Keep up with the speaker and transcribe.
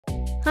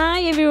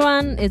Hi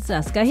everyone, it's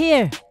ASKA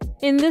here.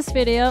 In this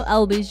video,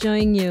 I'll be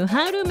showing you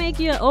how to make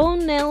your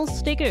own nail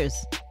stickers.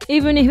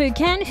 Even if you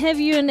can't have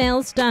your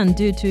nails done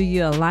due to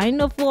your line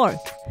of work,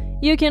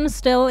 you can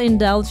still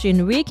indulge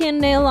in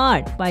weekend nail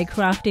art by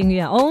crafting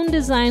your own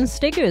design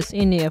stickers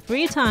in your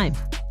free time.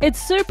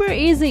 It's super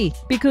easy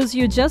because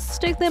you just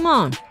stick them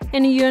on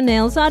and your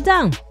nails are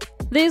done.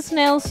 These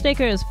nail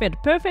stickers fit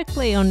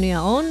perfectly on your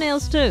own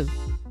nails too.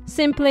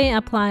 Simply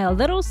apply a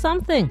little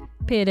something,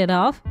 peel it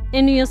off,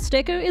 and your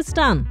sticker is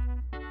done.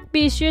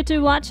 Be sure to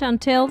watch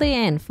until the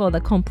end for the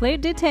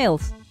complete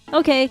details.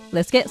 Okay,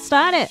 let's get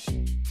started.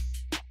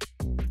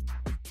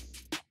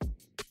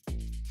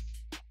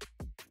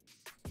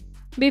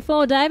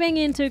 Before diving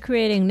into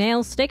creating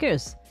nail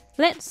stickers,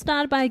 let's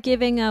start by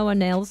giving our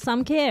nails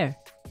some care.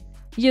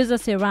 Use a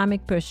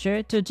ceramic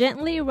pusher to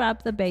gently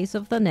rub the base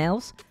of the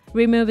nails,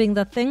 removing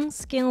the thin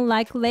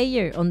skin-like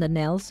layer on the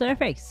nail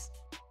surface.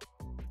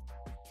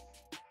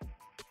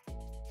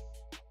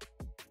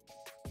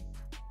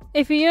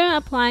 If you're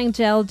applying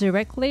gel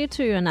directly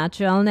to your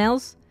natural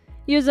nails,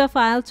 use a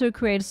file to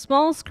create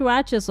small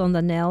scratches on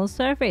the nail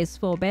surface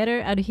for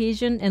better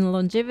adhesion and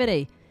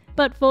longevity.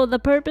 But for the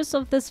purpose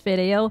of this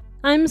video,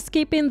 I'm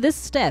skipping this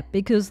step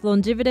because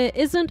longevity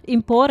isn't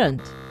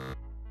important.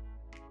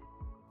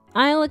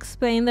 I'll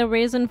explain the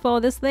reason for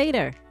this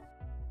later.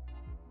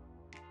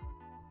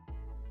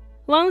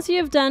 Once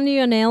you've done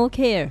your nail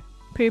care,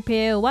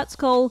 prepare what's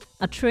called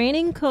a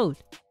training coat.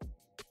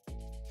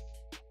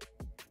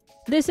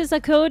 This is a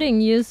coating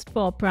used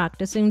for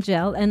practicing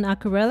gel and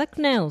acrylic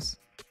nails.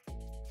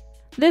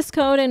 This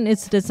coating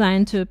is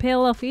designed to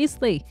peel off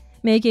easily,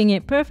 making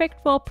it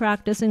perfect for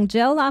practicing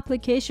gel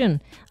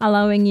application,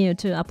 allowing you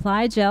to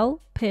apply gel,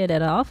 peel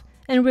it off,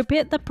 and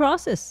repeat the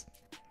process.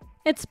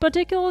 It's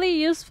particularly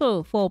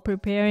useful for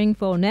preparing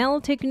for nail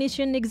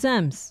technician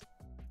exams.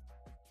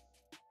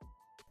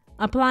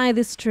 Apply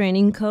this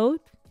training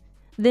coat,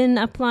 then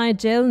apply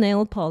gel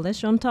nail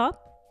polish on top,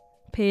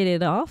 peel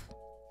it off,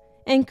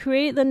 and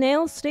create the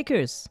nail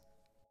stickers.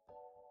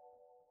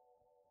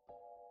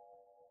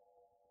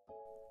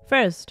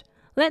 First,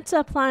 let's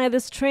apply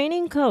this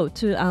training coat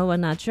to our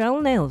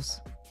natural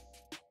nails.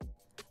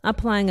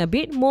 Applying a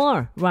bit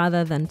more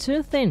rather than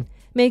too thin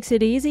makes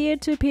it easier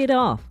to peel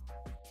off.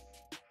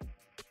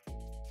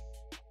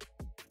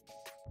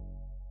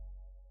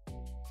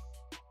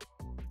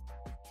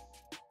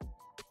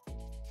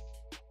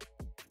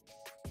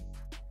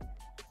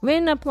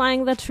 When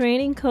applying the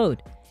training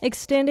coat,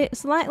 extend it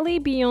slightly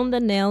beyond the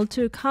nail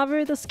to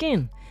cover the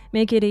skin,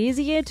 make it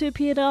easier to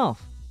peel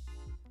off.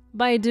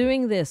 By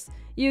doing this,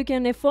 you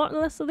can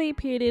effortlessly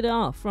peel it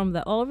off from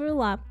the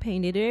overlap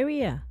painted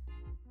area.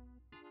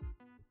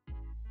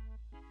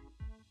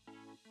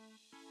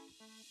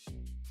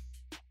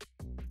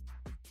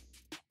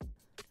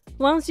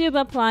 Once you've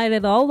applied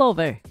it all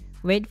over,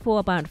 wait for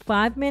about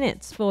 5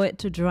 minutes for it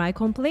to dry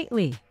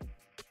completely.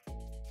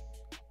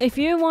 If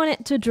you want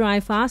it to dry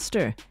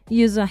faster,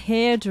 use a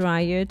hair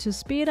dryer to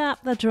speed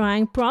up the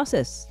drying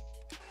process.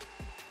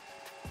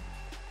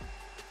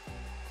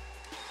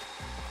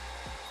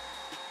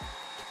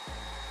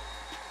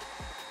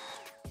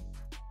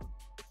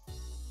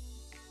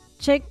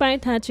 Check by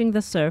touching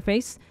the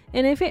surface,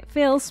 and if it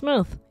feels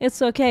smooth,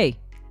 it's okay.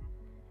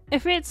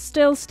 If it's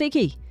still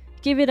sticky,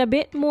 give it a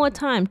bit more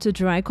time to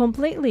dry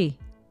completely.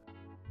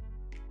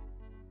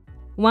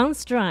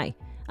 Once dry,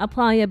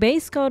 apply a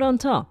base coat on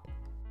top.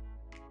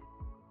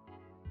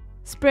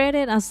 Spread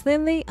it as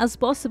thinly as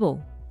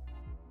possible.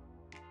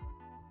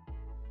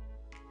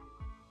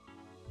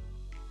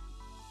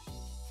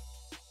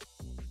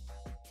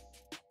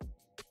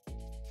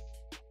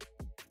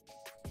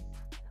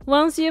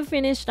 Once you've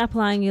finished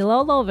applying it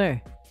all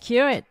over,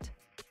 cure it.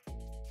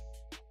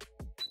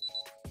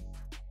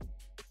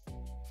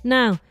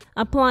 Now,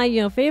 apply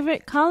your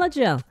favorite color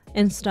gel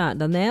and start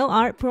the nail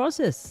art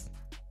process.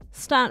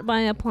 Start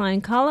by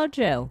applying color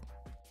gel.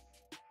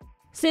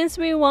 Since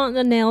we want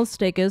the nail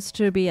stickers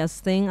to be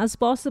as thin as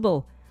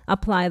possible,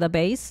 apply the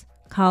base,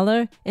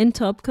 color, and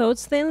top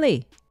coats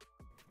thinly.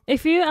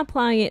 If you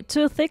apply it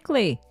too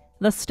thickly,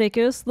 the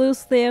stickers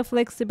lose their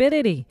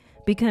flexibility,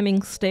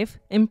 becoming stiff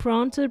and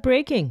prone to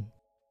breaking.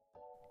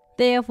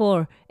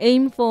 Therefore,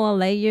 aim for a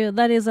layer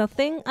that is as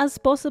thin as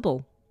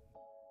possible.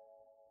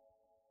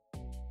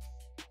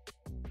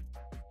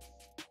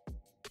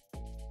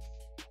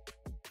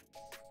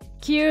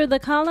 Cure the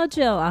color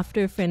gel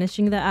after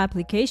finishing the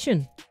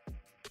application.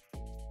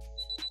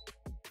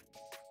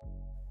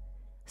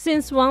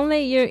 Since one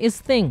layer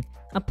is thin,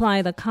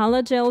 apply the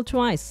color gel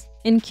twice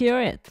and cure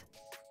it.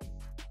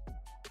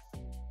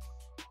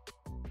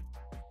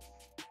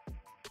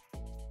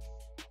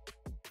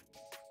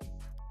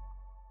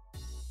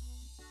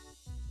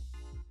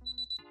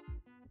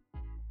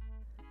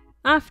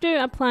 After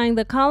applying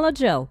the color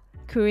gel,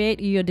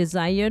 create your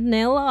desired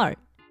nail art.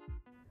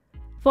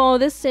 For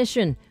this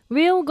session,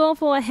 we'll go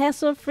for a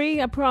hassle-free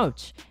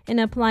approach and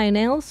apply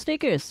nail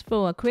stickers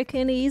for a quick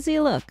and easy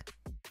look.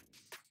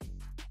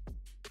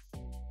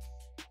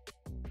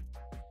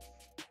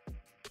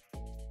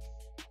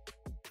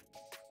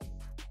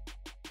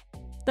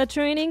 The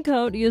training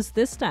code used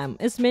this time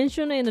is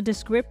mentioned in the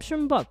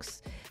description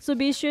box, so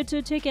be sure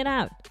to check it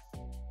out.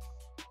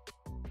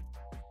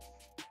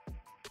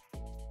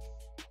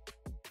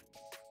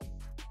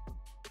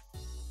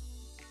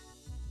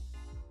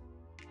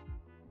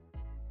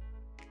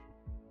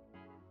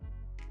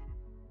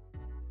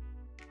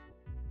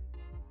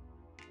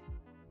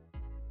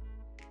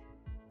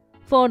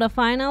 For the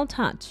final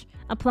touch,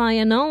 apply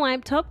a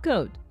non-wipe top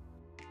coat.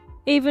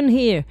 Even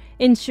here,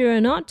 ensure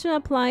not to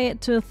apply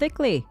it too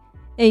thickly.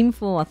 Aim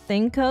for a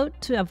thin coat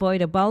to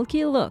avoid a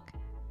bulky look.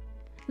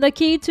 The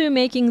key to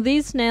making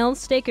these nail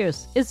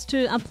stickers is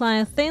to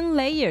apply thin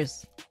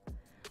layers.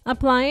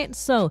 Apply it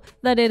so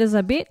that it is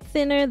a bit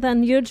thinner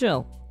than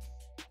usual.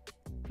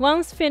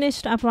 Once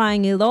finished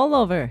applying it all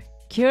over,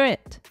 cure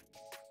it.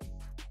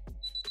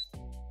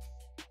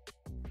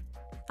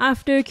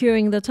 After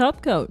curing the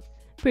top coat,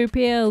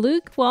 prepare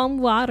lukewarm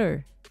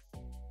water.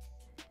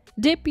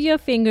 Dip your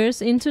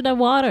fingers into the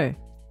water.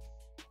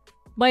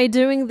 By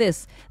doing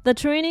this, the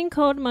training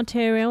coat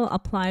material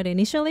applied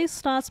initially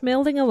starts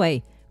melting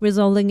away,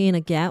 resulting in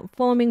a gap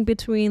forming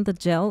between the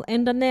gel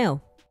and the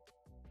nail.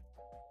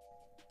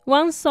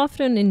 Once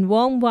softened in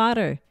warm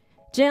water,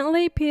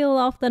 gently peel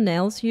off the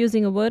nails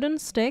using a wooden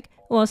stick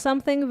or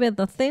something with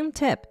a thin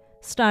tip,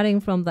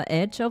 starting from the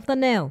edge of the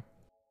nail.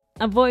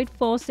 Avoid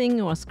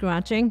forcing or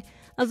scratching,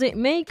 as it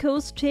may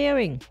cause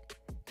tearing.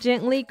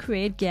 Gently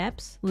create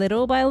gaps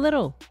little by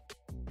little.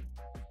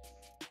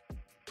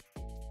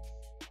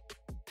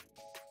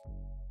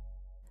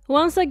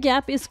 Once a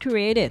gap is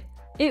created,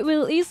 it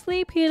will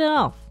easily peel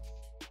off.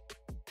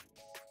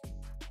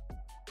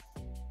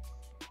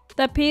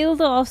 The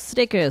peeled off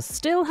stickers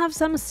still have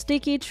some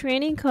sticky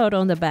training coat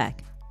on the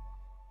back,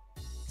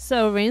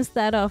 so rinse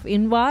that off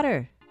in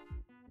water.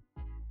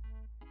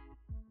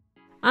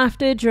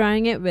 After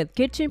drying it with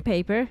kitchen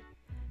paper,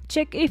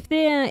 check if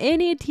there are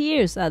any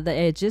tears at the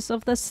edges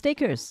of the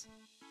stickers.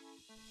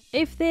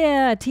 If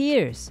there are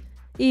tears,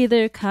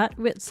 either cut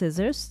with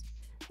scissors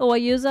or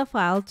use a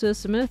file to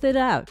smooth it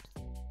out.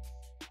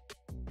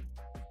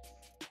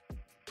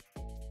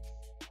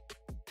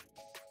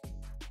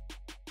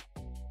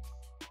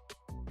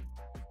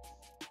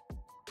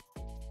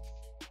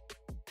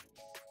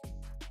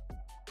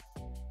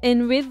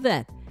 And with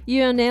that,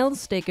 your nail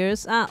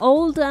stickers are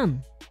all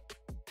done.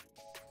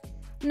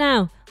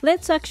 Now,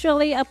 let's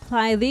actually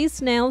apply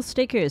these nail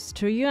stickers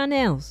to your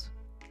nails.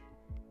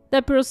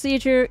 The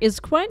procedure is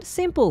quite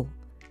simple.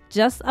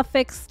 Just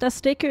affix the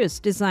stickers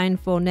designed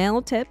for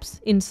nail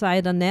tips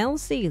inside the nail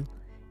seal,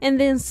 and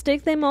then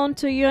stick them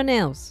onto your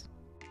nails.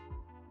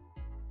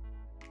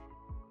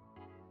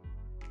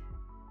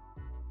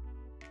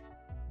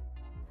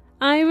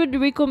 I would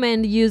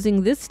recommend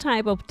using this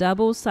type of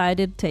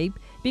double-sided tape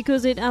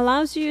because it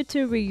allows you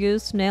to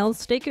reuse nail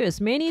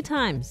stickers many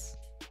times.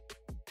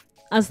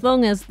 As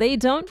long as they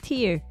don't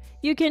tear,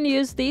 you can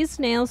use these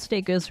nail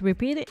stickers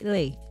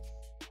repeatedly.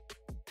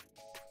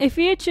 If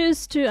you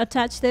choose to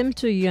attach them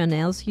to your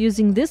nails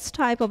using this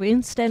type of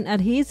instant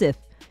adhesive,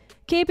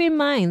 keep in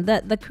mind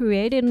that the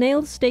created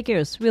nail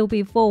stickers will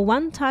be for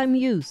one-time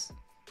use.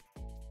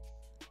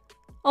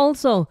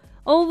 Also,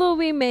 although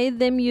we made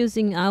them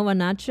using our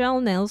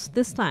natural nails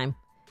this time,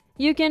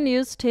 you can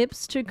use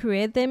tips to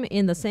create them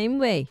in the same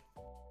way.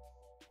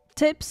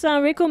 Tips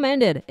are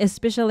recommended,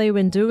 especially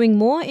when doing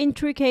more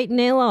intricate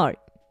nail art.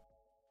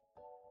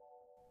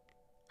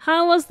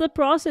 How was the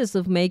process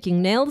of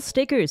making nail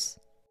stickers?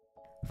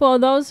 For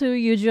those who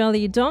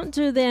usually don't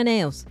do their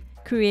nails,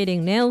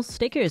 creating nail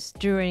stickers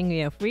during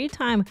your free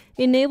time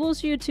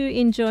enables you to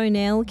enjoy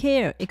nail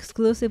care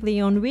exclusively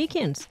on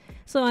weekends,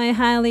 so I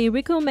highly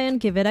recommend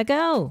give it a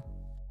go.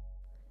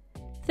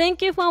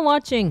 Thank you for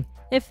watching.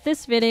 If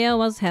this video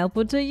was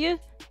helpful to you,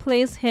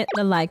 please hit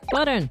the like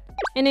button.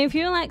 And if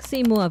you like to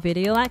see more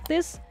video like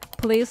this,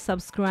 please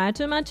subscribe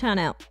to my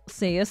channel.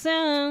 See you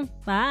soon.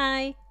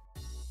 Bye.